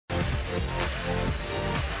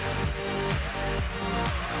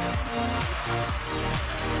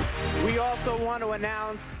We also want to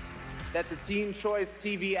announce that the Teen Choice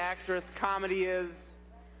TV Actress Comedy is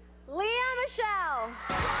Lea Michele.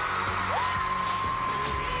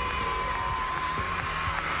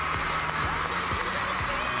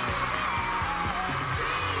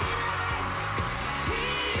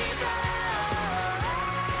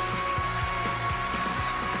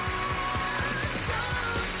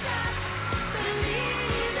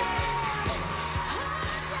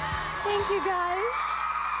 Thank you, guys.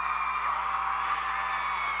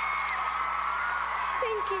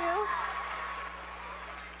 Thank you.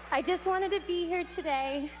 I just wanted to be here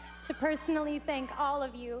today to personally thank all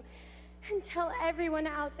of you and tell everyone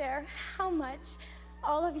out there how much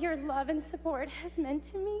all of your love and support has meant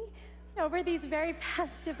to me over these very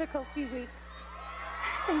past difficult few weeks.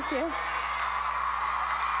 Thank you.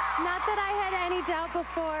 Not that I had any doubt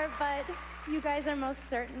before, but you guys are most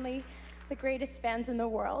certainly the greatest fans in the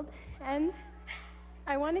world. And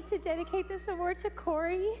I wanted to dedicate this award to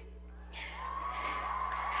Corey.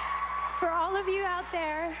 For all of you out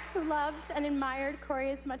there who loved and admired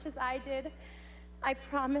Corey as much as I did, I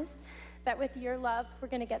promise that with your love, we're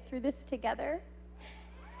gonna get through this together.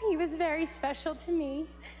 He was very special to me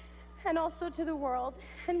and also to the world,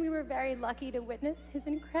 and we were very lucky to witness his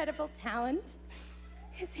incredible talent,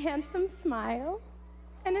 his handsome smile,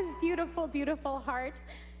 and his beautiful, beautiful heart.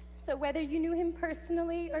 So whether you knew him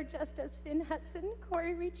personally or just as Finn Hudson,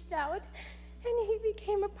 Corey reached out and he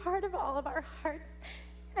became a part of all of our hearts.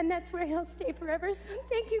 And that's where he'll stay forever. So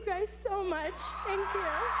thank you guys so much. Thank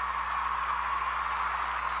you.